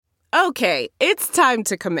Okay, it's time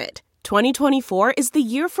to commit. 2024 is the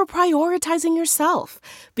year for prioritizing yourself.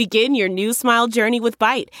 Begin your new smile journey with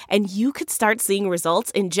Bite, and you could start seeing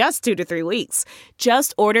results in just 2 to 3 weeks.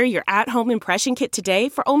 Just order your at-home impression kit today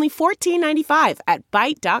for only $14.95 at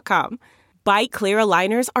Byte.com. Bite Clear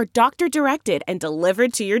aligners are doctor-directed and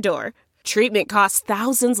delivered to your door. Treatment costs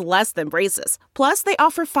thousands less than braces. Plus, they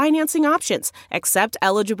offer financing options, accept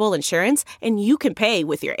eligible insurance, and you can pay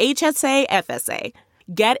with your HSA, FSA.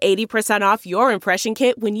 Get 80% off your impression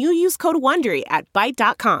kit when you use code WONDERY at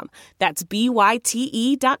Byte.com. That's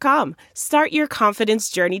BYTE.com. Start your confidence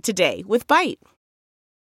journey today with Byte.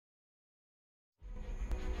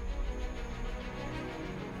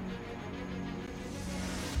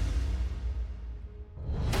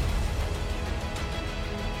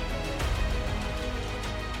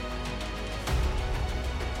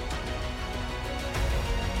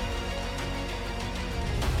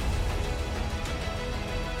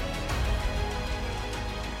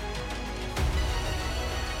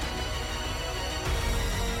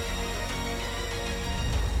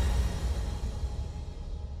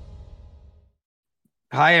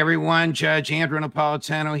 Hi, everyone. Judge Andrew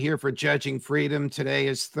Napolitano here for Judging Freedom. Today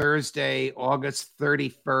is Thursday, August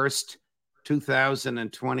 31st,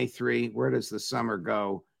 2023. Where does the summer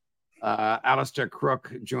go? Alastair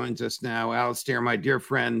Crooke joins us now. Alastair, my dear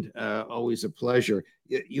friend, always a pleasure.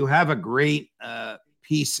 You have a great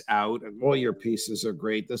piece out. All your pieces are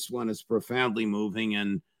great. This one is profoundly moving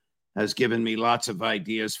and has given me lots of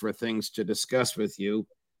ideas for things to discuss with you.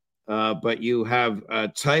 But you have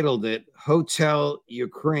titled it Hotel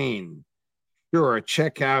Ukraine. Sure,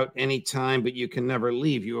 check out anytime, but you can never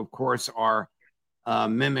leave. You, of course, are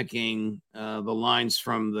mimicking the lines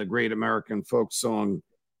from the great American folk song,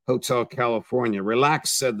 Hotel California.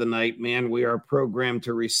 Relax, said the night man. We are programmed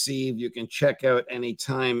to receive. You can check out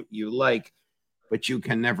anytime you like, but you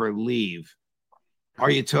can never leave.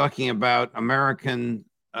 Are you talking about American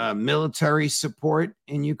military support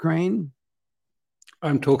in Ukraine?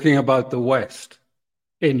 I'm talking about the West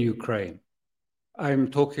in Ukraine. I'm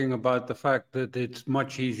talking about the fact that it's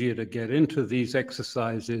much easier to get into these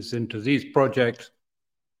exercises, into these projects,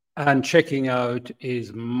 and checking out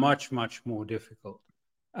is much, much more difficult.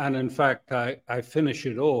 And in fact, I finish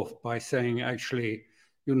it off by saying, actually,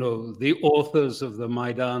 you know, the authors of the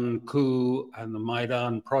Maidan coup and the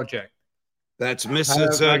Maidan project. That's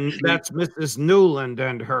Mrs. Newland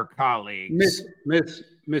and her colleagues.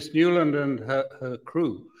 Miss Newland and her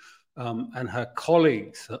crew and her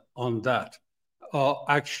colleagues on that are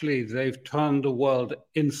actually, they've turned the world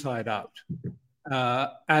inside out.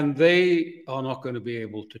 And they are not going to be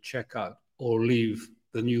able to check out or leave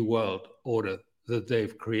the new world order that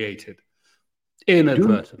they've created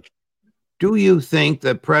inadvertently. Do you think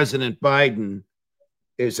that President Biden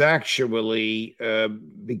is actually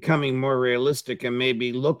becoming more realistic and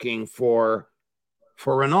maybe looking for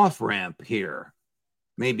an off-ramp here?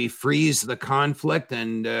 Maybe freeze the conflict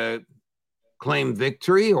and claim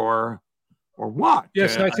victory, or what?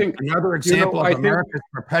 Yes, I think another example of America's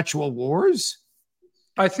perpetual wars.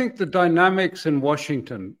 I think the dynamics in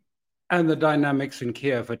Washington and the dynamics in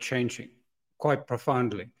Kiev are changing quite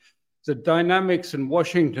profoundly. The dynamics in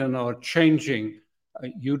Washington are changing.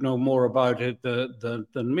 You know more about it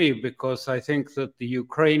than me, because I think that the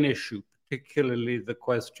Ukraine issue, particularly the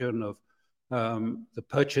question of the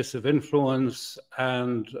purchase of influence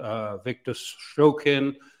and Viktor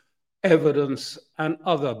Shokin, evidence and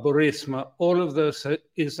other, Burisma, all of this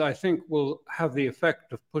is, I think, will have the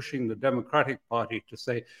effect of pushing the Democratic Party to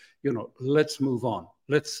say, you know, let's move on.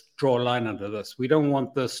 Let's draw a line under this. We don't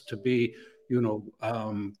want this to be, you know,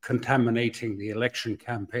 contaminating the election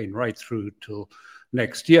campaign right through till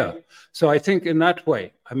next year. So I think in that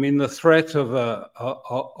way, I mean, the threat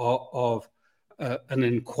of an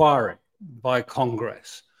inquiry by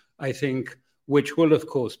Congress, I think, which will, of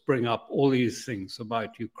course, bring up all these things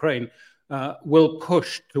about Ukraine, will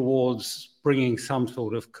push towards bringing some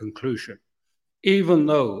sort of conclusion. Even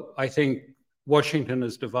though I think Washington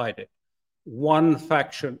is divided. One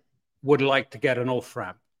faction would like to get an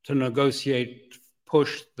off-ramp to negotiate,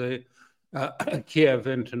 push the Kiev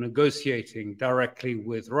into negotiating directly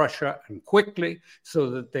with Russia and quickly,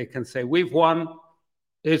 so that they can say, we've won,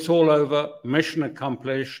 it's all over, mission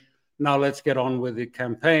accomplished, now let's get on with the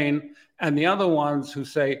campaign. And the other ones who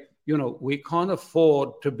say, you know, we can't afford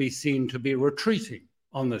to be seen to be retreating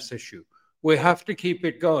on this issue. We have to keep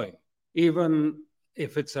it going, even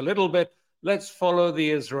if it's a little bit. Let's follow the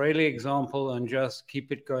Israeli example and just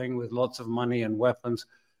keep it going with lots of money and weapons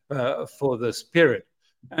for this period.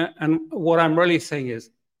 And what I'm really saying is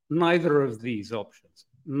neither of these options,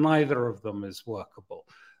 neither of them is workable.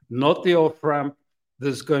 Not the off-ramp,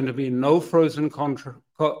 There's going to be no frozen conflict.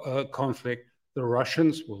 The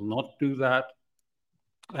Russians will not do that.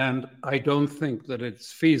 And I don't think that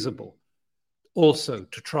it's feasible also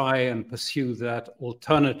to try and pursue that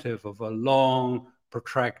alternative of a long,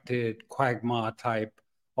 protracted quagmire-type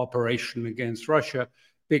operation against Russia,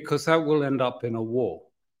 because that will end up in a war.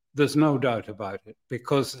 There's no doubt about it,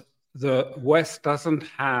 because the West doesn't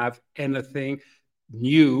have anything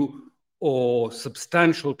new or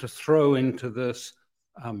substantial to throw into this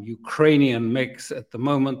Ukrainian mix at the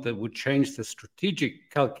moment that would change the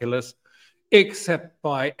strategic calculus, except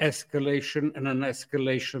by escalation, and an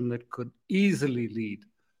escalation that could easily lead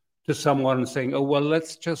to someone saying, oh, well,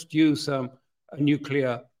 let's just use a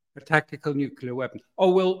tactical nuclear weapon.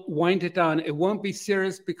 Oh, we'll wind it down. It won't be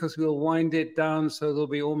serious because we'll wind it down so there'll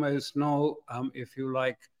be almost no, if you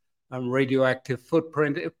like, radioactive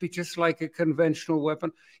footprint. It'll be just like a conventional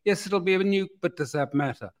weapon. Yes, it'll be a nuke, but does that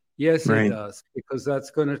matter? Yes, right. It does, because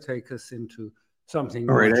that's going to take us into something.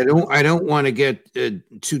 All right, I don't want to get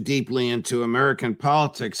too deeply into American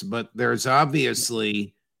politics, but there's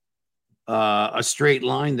obviously a straight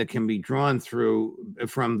line that can be drawn through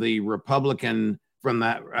from the Republicans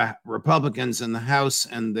in the House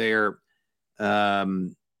and their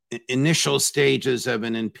initial stages of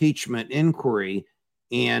an impeachment inquiry,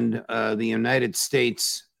 and the United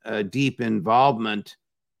States' deep involvement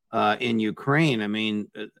in Ukraine. I mean,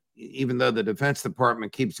 even though the Defense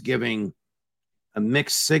Department keeps giving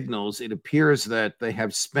mixed signals, it appears that they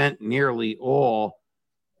have spent nearly all,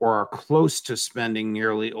 or are close to spending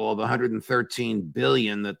nearly all, the $113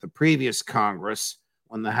 billion that the previous Congress,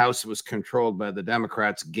 when the House was controlled by the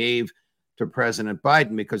Democrats, gave to President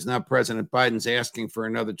Biden, because now President Biden's asking for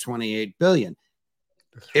another $28 billion.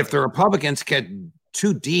 Right. If the Republicans get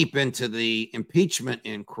too deep into the impeachment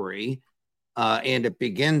inquiry, and it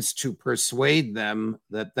begins to persuade them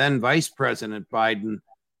that then Vice President Biden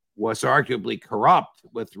was arguably corrupt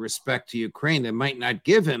with respect to Ukraine, they might not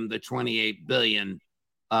give him the $28 billion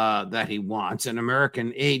that he wants, and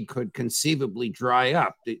American aid could conceivably dry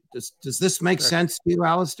up. Does this make sense to you,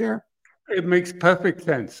 Alastair? It makes perfect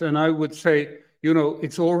sense. And I would say,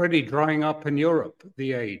 it's already drying up in Europe,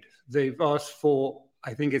 the aid. They've asked for,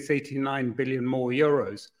 I think it's 89 billion more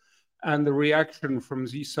euros. And the reaction from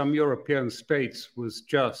some European states was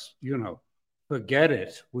just, forget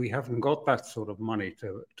it. We haven't got that sort of money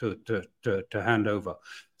to hand over.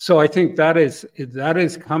 So I think that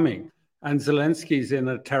is coming. And Zelensky's in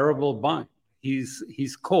a terrible bind.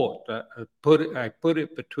 He's caught. I put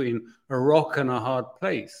it between a rock and a hard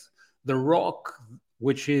place. The rock,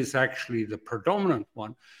 which is actually the predominant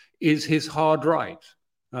one, is his hard right.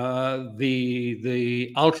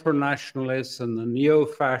 The ultra-nationalists and the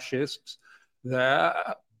neo-fascists, they're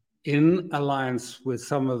in alliance with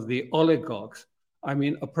some of the oligarchs, are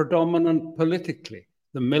predominant politically.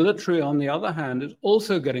 The military, on the other hand, is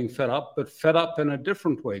also getting fed up, but fed up in a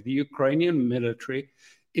different way. The Ukrainian military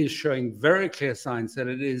is showing very clear signs that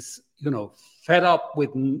it is, fed up with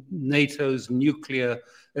NATO's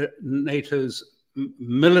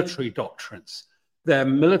military doctrines. Their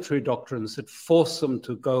military doctrines that force them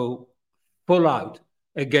to go full out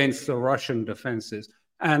against the Russian defenses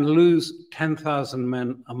and lose 10,000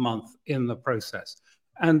 men a month in the process.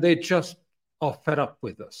 And they just are fed up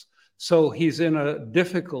with us. So he's in a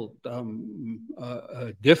difficult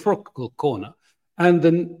corner. And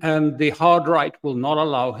the hard right will not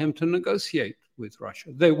allow him to negotiate with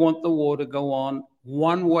Russia. They want the war to go on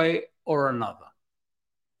one way or another.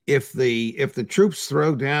 If the troops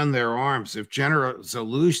throw down their arms, if General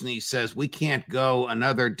Zaluzhny says we can't go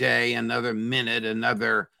another day, another minute,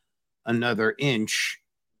 another inch,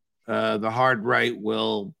 the hard right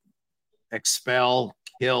will expel,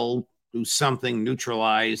 kill, do something,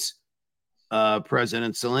 neutralize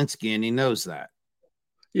President Zelensky, and he knows that.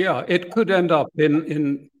 Yeah, it could end up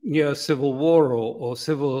in civil war or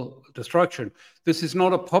civil destruction. This is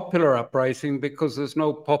not a popular uprising because there's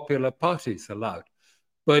no popular parties allowed.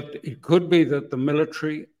 But it could be that the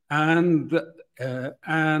military and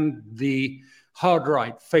the hard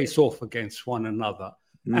right face off against one another.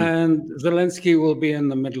 And Zelensky will be in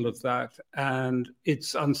the middle of that. And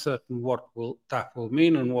it's uncertain what that will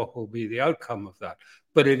mean and what will be the outcome of that.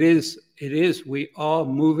 But we are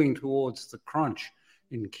moving towards the crunch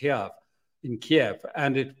in Kiev.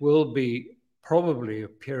 And it will be probably a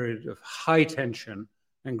period of high tension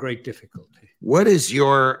and great difficulty. What is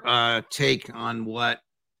your take on what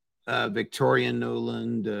Victoria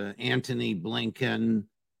Nuland, Antony Blinken,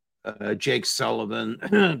 Jake Sullivan,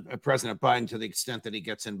 President Biden, to the extent that he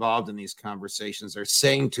gets involved in these conversations, are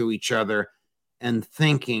saying to each other and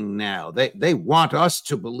thinking now? They want us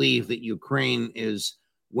to believe that Ukraine is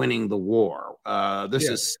winning the war. This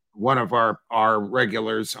is one of our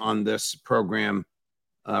regulars on this program,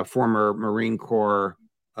 former Marine Corps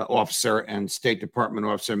officer and State Department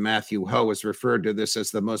officer Matthew Ho has referred to this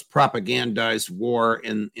as the most propagandized war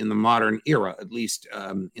in the modern era, at least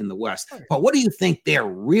in the West. But what do you think they're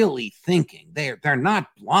really thinking? They're not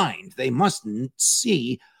blind. They must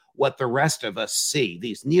see what the rest of us see,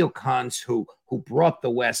 these neocons who brought the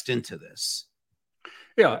West into this.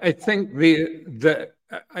 Yeah, I think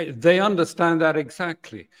they understand that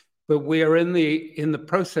exactly. But we are in the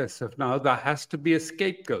process of now, there has to be a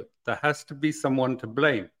scapegoat. There has to be someone to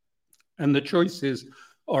blame. And the choices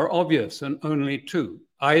are obvious and only two.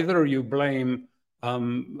 Either you blame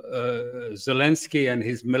Zelensky and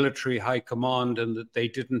his military high command and that they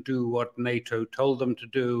didn't do what NATO told them to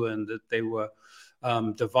do and that they were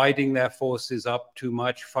dividing their forces up too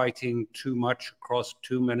much, fighting too much across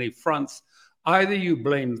too many fronts. Either you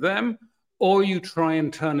blame them or you try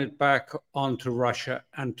and turn it back onto Russia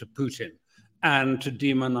and to Putin and to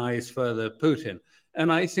demonize further Putin. And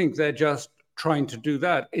I think they're just trying to do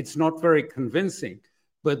that. It's not very convincing,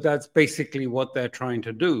 but that's basically what they're trying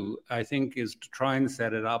to do, I think, is to try and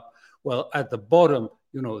set it up. Well, at the bottom,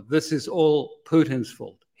 this is all Putin's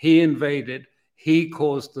fault. He invaded. He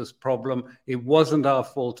caused this problem. It wasn't our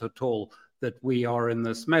fault at all that we are in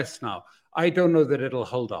this mess now. I don't know that it'll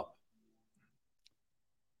hold up.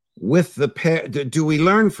 Do we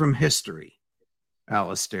learn from history,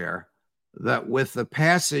 Alastair, that with the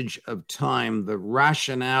passage of time, the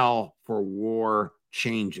rationale for war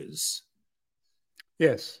changes?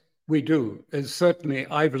 Yes, we do. And certainly,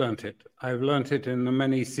 I've learned it. I've learned it in the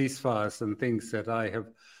many ceasefires and things that I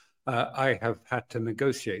have had to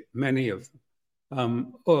negotiate, many of them.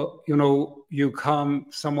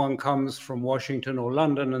 Someone comes from Washington or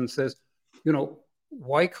London and says,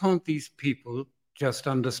 why can't these people just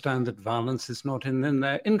understand that violence is not in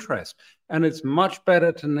their interest? And it's much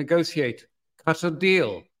better to negotiate, cut a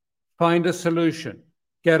deal, find a solution,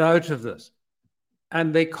 get out of this.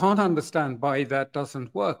 And they can't understand why that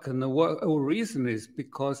doesn't work. And the reason is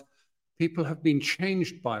because people have been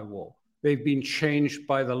changed by war. They've been changed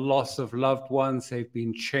by the loss of loved ones. They've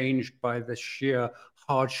been changed by the sheer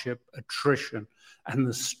hardship, attrition, and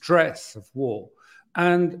the stress of war.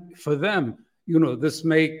 And for them, this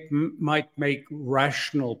might make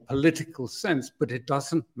rational political sense, but it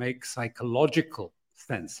doesn't make psychological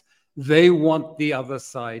sense. They want the other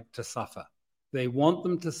side to suffer. They want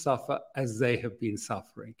them to suffer as they have been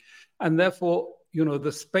suffering. And therefore,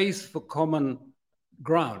 the space for common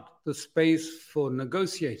ground, the space for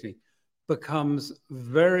negotiating becomes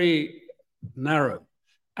very narrow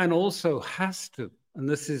and also has to, and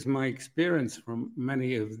this is my experience from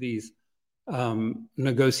many of these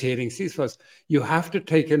negotiating ceasefires, you have to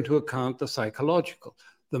take into account the psychological.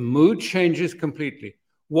 The mood changes completely.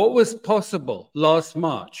 What was possible last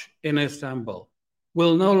March in Istanbul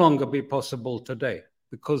will no longer be possible today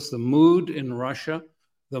because the mood in Russia,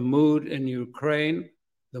 the mood in Ukraine,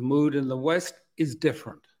 the mood in the West is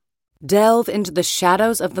different. Delve into the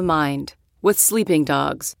shadows of the mind with Sleeping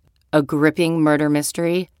Dogs, a gripping murder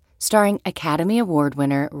mystery starring Academy Award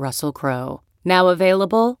winner Russell Crowe. Now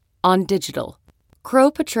available on digital.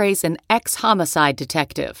 Crowe portrays an ex-homicide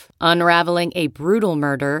detective unraveling a brutal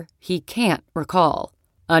murder he can't recall.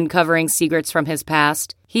 Uncovering secrets from his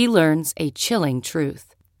past, he learns a chilling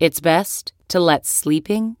truth. It's best to let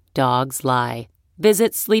sleeping dogs lie.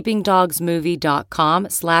 Visit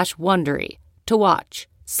sleepingdogsmovie.com/Wondery to watch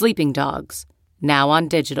Sleeping Dogs, now on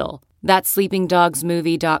digital. That's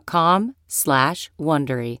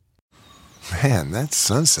sleepingdogsmovie.com/Wondery. Man, that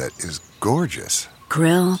sunset is gorgeous.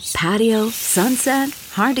 Grill, patio, sunset.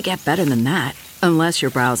 Hard to get better than that. Unless you're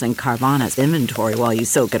browsing Carvana's inventory while you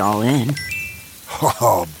soak it all in.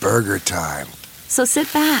 Oh, burger time. So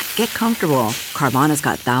sit back, get comfortable. Carvana's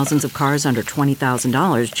got thousands of cars under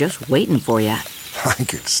 $20,000 just waiting for you. I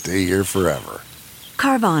could stay here forever.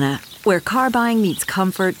 Carvana, where car buying meets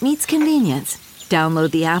comfort, meets convenience. Download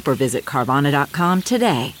the app or visit Carvana.com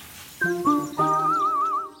today.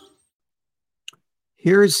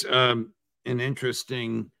 Here's an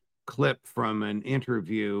interesting clip from an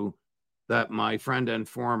interview that my friend and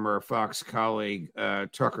former Fox colleague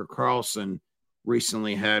Tucker Carlson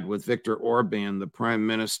recently had with Viktor Orban, the prime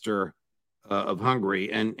minister of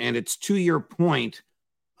Hungary. And it's to your point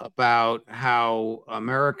about how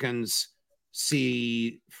Americans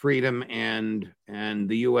see freedom and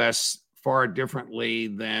the U.S. far differently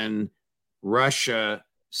than Russia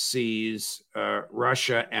sees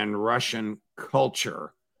Russia and Russian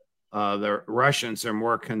culture. The Russians are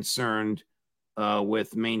more concerned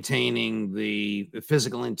with maintaining the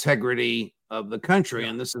physical integrity of the country,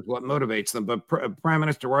 and this is what motivates them. But Prime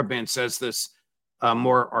Minister Orban says this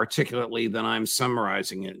more articulately than I'm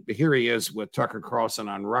summarizing it. But here he is with Tucker Carlson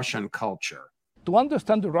on Russian culture. To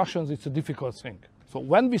understand the Russians, it's a difficult thing. So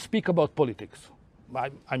when we speak about politics,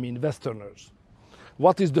 I mean Westerners,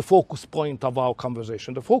 what is the focus point of our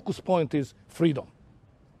conversation? The focus point is freedom.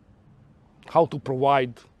 How to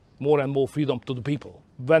provide more and more freedom to the people.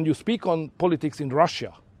 When you speak on politics in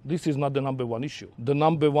Russia, this is not the number one issue. The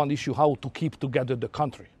number one issue, how to keep together the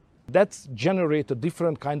country. That's generate a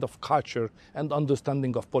different kind of culture and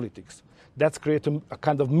understanding of politics. That's create a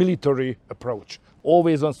kind of military approach,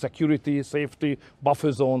 always on security, safety,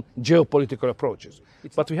 buffer zone, geopolitical approaches.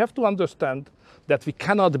 But we have to understand that we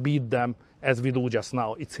cannot beat them as we do just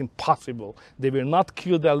now. It's impossible. They will not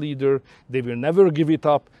kill their leader. They will never give it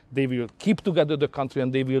up. They will keep together the country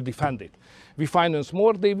and they will defend it. We finance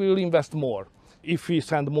more, they will invest more. If we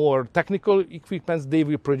send more technical equipment, they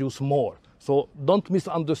will produce more. So don't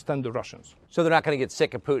misunderstand the Russians. So they're not going to get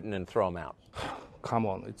sick of Putin and throw him out? Come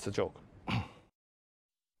on, it's a joke.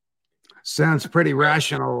 Sounds pretty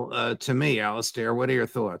rational to me, Alastair. What are your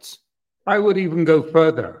thoughts? I would even go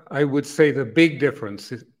further. I would say the big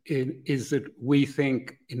difference is that we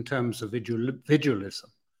think in terms of vigilism.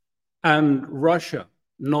 And Russia,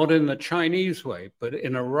 not in the Chinese way, but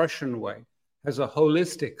in a Russian way, has a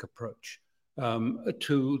holistic approach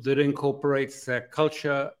that incorporates their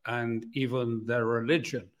culture and even their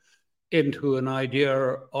religion into an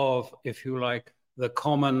idea of, if you like, the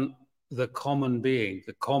common being,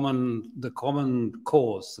 the common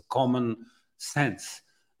cause, the common sense.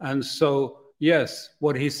 And so, yes,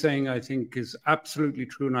 what he's saying, I think, is absolutely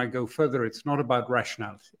true. And I go further. It's not about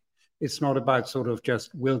rationality. It's not about sort of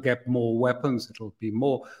just, we'll get more weapons, it'll be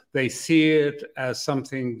more. They see it as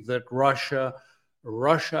something that Russia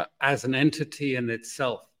as an entity in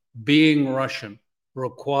itself, being Russian,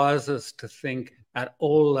 requires us to think at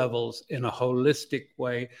all levels in a holistic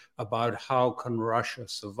way about how can Russia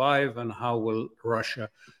survive and how will Russia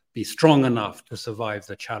be strong enough to survive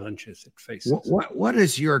the challenges it faces. What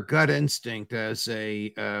is your gut instinct as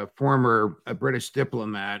a former British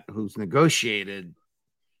diplomat who's negotiated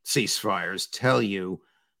ceasefires tell you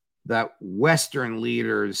that Western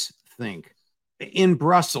leaders think? In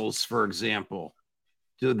Brussels, for example,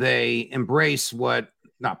 do they embrace what,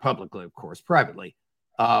 not publicly, of course, privately,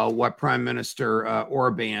 what Prime Minister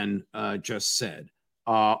Orban just said?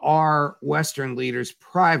 Are Western leaders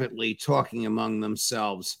privately talking among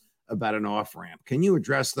themselves about an off-ramp? Can you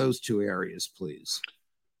address those two areas, please?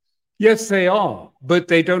 Yes, they are, but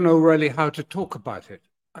they don't know really how to talk about it.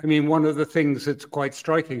 I mean, one of the things that's quite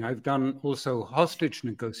striking, I've done also hostage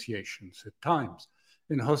negotiations at times.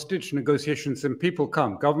 In hostage negotiations, and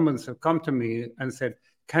governments have come to me and said,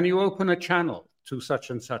 can you open a channel to such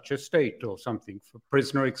and such a state or something for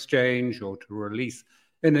prisoner exchange or to release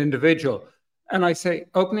an individual? And I say,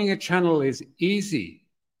 opening a channel is easy,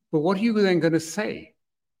 but what are you then going to say?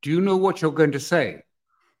 Do you know what you're going to say?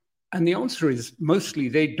 And the answer is mostly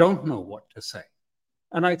they don't know what to say.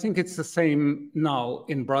 And I think it's the same now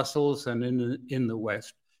in Brussels and in the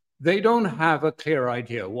West. They don't have a clear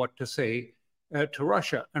idea what to say to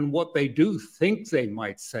Russia. And what they do think they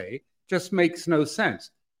might say just makes no sense.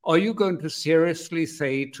 Are you going to seriously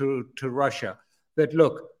say to Russia that,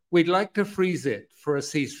 look, we'd like to freeze it for a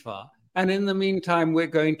ceasefire, and in the meantime, we're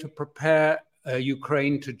going to prepare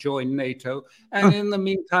Ukraine to join NATO. And in the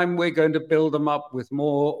meantime, we're going to build them up with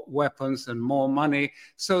more weapons and more money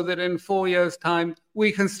so that in 4 years' time,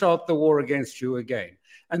 we can start the war against you again.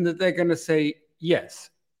 And that they're going to say, yes,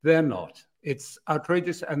 they're not. It's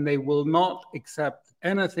outrageous, and they will not accept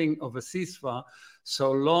anything of a ceasefire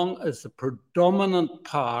so long as the predominant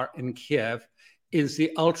power in Kiev is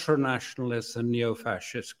the ultra-nationalists and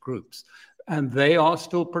neo-fascist groups. And they are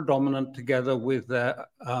still predominant together with their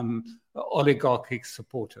oligarchic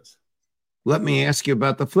supporters. Let me ask you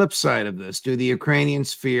about the flip side of this. Do the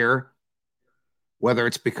Ukrainians fear, whether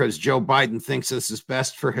it's because Joe Biden thinks this is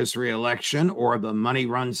best for his reelection or the money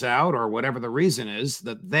runs out or whatever the reason is,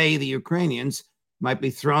 that they, the Ukrainians, might be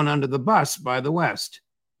thrown under the bus by the West?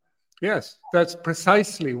 Yes, that's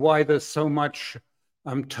precisely why there's so much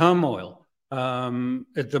turmoil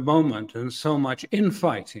at the moment and so much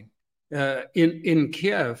infighting in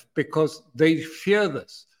Kiev, because they fear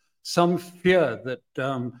this. Some fear that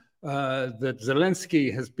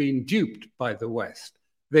Zelensky has been duped by the West.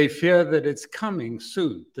 They fear that it's coming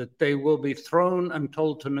soon, that they will be thrown and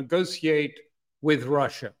told to negotiate with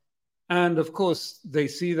Russia. And of course, they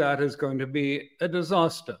see that as going to be a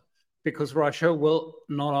disaster, because Russia will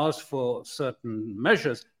not ask for certain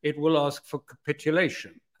measures. It will ask for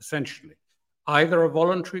capitulation, essentially. either a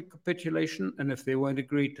voluntary capitulation, and if they won't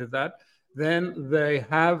agree to that, then they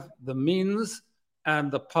have the means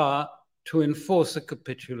and the power to enforce a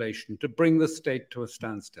capitulation, to bring the state to a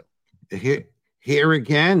standstill. Here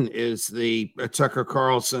again is the Tucker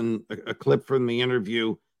Carlson, a clip from the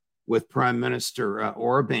interview with Prime Minister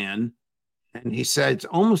Orban. And he said, it's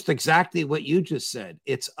almost exactly what you just said.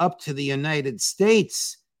 It's up to the United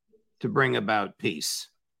States to bring about peace.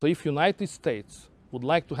 So if United States would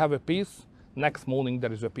like to have a peace, next morning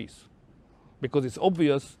there is a peace. Because it's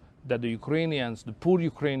obvious that the Ukrainians, the poor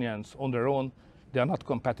Ukrainians on their own, they are not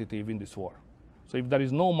competitive in this war. So if there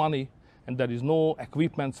is no money and there is no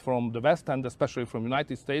equipment from the West and especially from the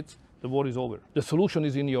United States, the war is over. The solution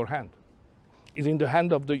is in your hand. It's in the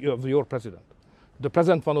hand of your president. The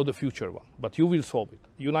present one or the future one, but you will solve it.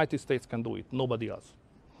 The United States can do it, nobody else.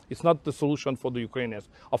 It's not the solution for the Ukrainians.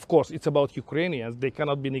 Of course, it's about Ukrainians. They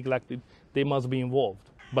cannot be neglected. They must be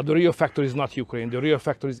involved. But the real factor is not Ukraine. The real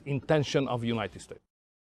factor is intention of the United States.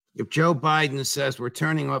 If Joe Biden says we're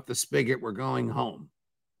turning off the spigot, we're going home,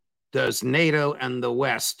 does NATO and the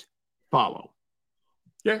West follow?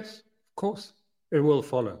 Yes, of course, it will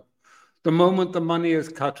follow. The moment the money is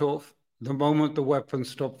cut off, the moment the weapons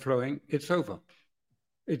stop flowing, it's over.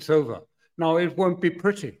 It's over. Now, it won't be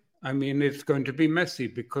pretty. I mean, it's going to be messy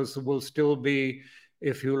because there will still be,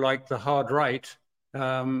 if you like, the hard right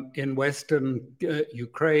in Western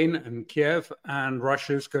Ukraine and Kiev, and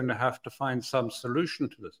Russia is going to have to find some solution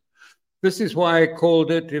to this. This is why I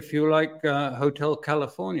called it, if you like, Hotel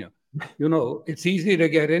California. You know, it's easy to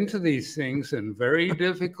get into these things and very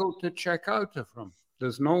difficult to check out from.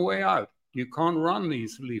 There's no way out. You can't run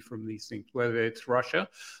easily from these things, whether it's Russia,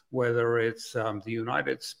 whether it's the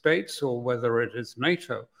United States, or whether it is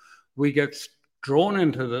NATO. We get drawn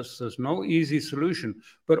into this. There's no easy solution.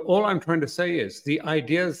 But all I'm trying to say is the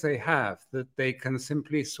ideas they have that they can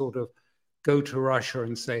simply sort of go to Russia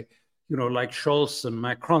and say, you know, like Scholz and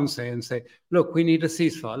Macron say, and say, look, we need a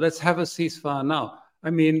ceasefire. Let's have a ceasefire now. I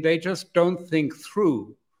mean, they just don't think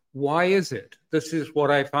through. Why is it? This is what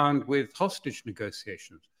I found with hostage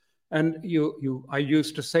negotiations. And I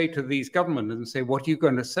used to say to these governments and say, what are you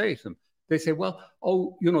going to say to them? They say, well,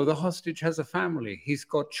 oh, you know, the hostage has a family. He's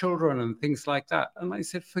got children and things like that. And I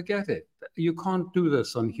said, forget it. You can't do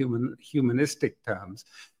this on humanistic terms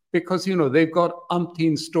because, you know, they've got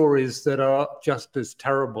umpteen stories that are just as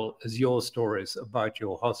terrible as your stories about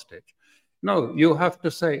your hostage. No, you have to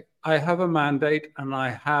say, I have a mandate and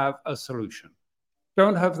I have a solution.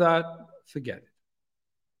 Don't have that, forget it.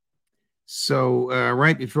 So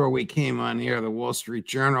right before we came on here, the Wall Street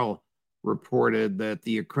Journal reported that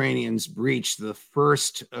the Ukrainians breached the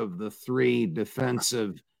first of the three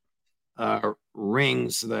defensive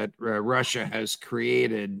rings that Russia has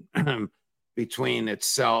created between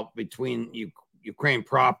Ukraine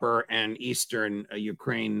proper and Eastern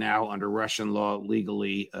Ukraine, now under Russian law,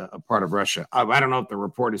 legally a part of Russia. I don't know if the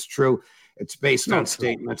report is true. It's based on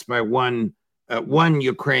statements by one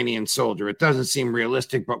Ukrainian soldier. It doesn't seem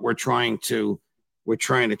realistic, but we're trying to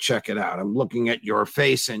check it out. I'm looking at your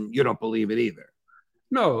face and you don't believe it either.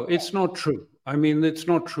 No, it's not true. I mean, it's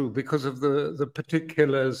not true because of the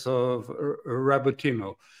particulars of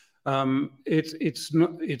Rabotino. It's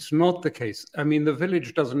not the case. I mean, the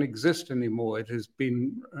village doesn't exist anymore. It has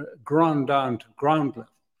been ground down to ground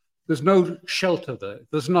level. There's no shelter there.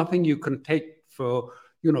 There's nothing you can take for,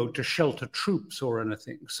 you know, to shelter troops or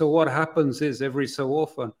anything. So what happens is every so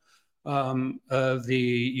often,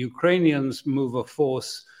 the Ukrainians move a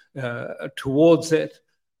force towards it.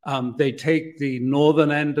 They take the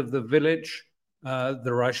northern end of the village.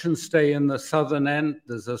 The Russians stay in the southern end.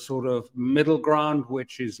 There's a sort of middle ground,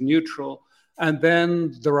 which is neutral. And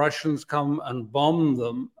then the Russians come and bomb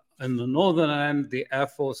them. In the northern end, the Air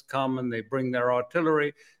Force come and they bring their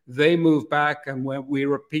artillery. They move back, and when we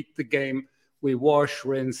repeat the game, we wash,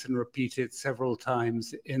 rinse, and repeat it several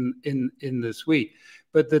times in this week.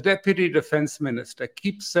 But the deputy defense minister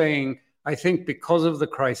keeps saying, I think because of the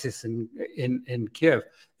crisis in Kiev,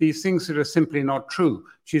 these things that are simply not true.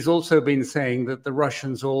 She's also been saying that the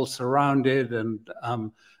Russians are all surrounded and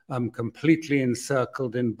completely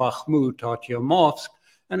encircled in Bakhmut, Artyomovsk,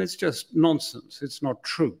 and it's just nonsense. It's not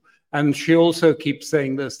true. And she also keeps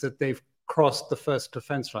saying this, that they've crossed the first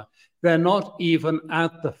defense line. They're not even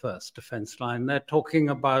at the first defense line. They're talking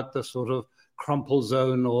about the sort of crumple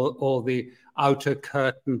zone or the outer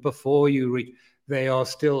curtain before you reach. They are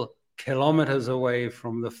still kilometers away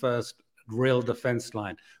from the first real defense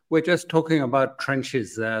line. We're just talking about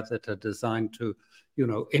trenches there that are designed to, you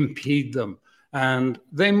know, impede them. And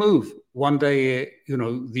they move. One day, you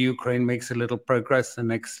know, the Ukraine makes a little progress. The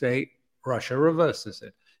next day, Russia reverses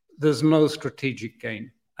it. There's no strategic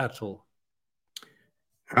gain at all.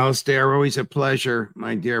 Alastair, always a pleasure,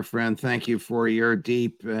 my dear friend. Thank you for your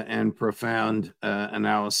deep and profound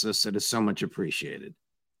analysis. It is so much appreciated.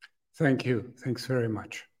 Thank you. Thanks very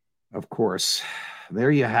much. Of course.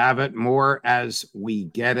 There you have it. More as we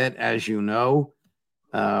get it, as you know.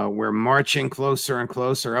 We're marching closer and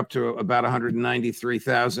closer up to about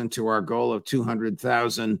 193,000 to our goal of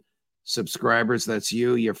 200,000 subscribers. That's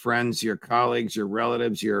you, your friends, your colleagues, your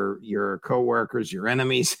relatives, your coworkers, your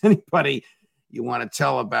enemies, anybody you want to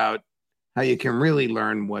tell about how you can really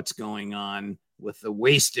learn what's going on with the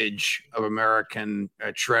wastage of American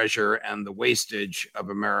treasure and the wastage of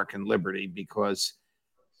American liberty, because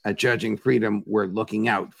at Judging Freedom, we're looking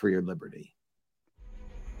out for your liberty.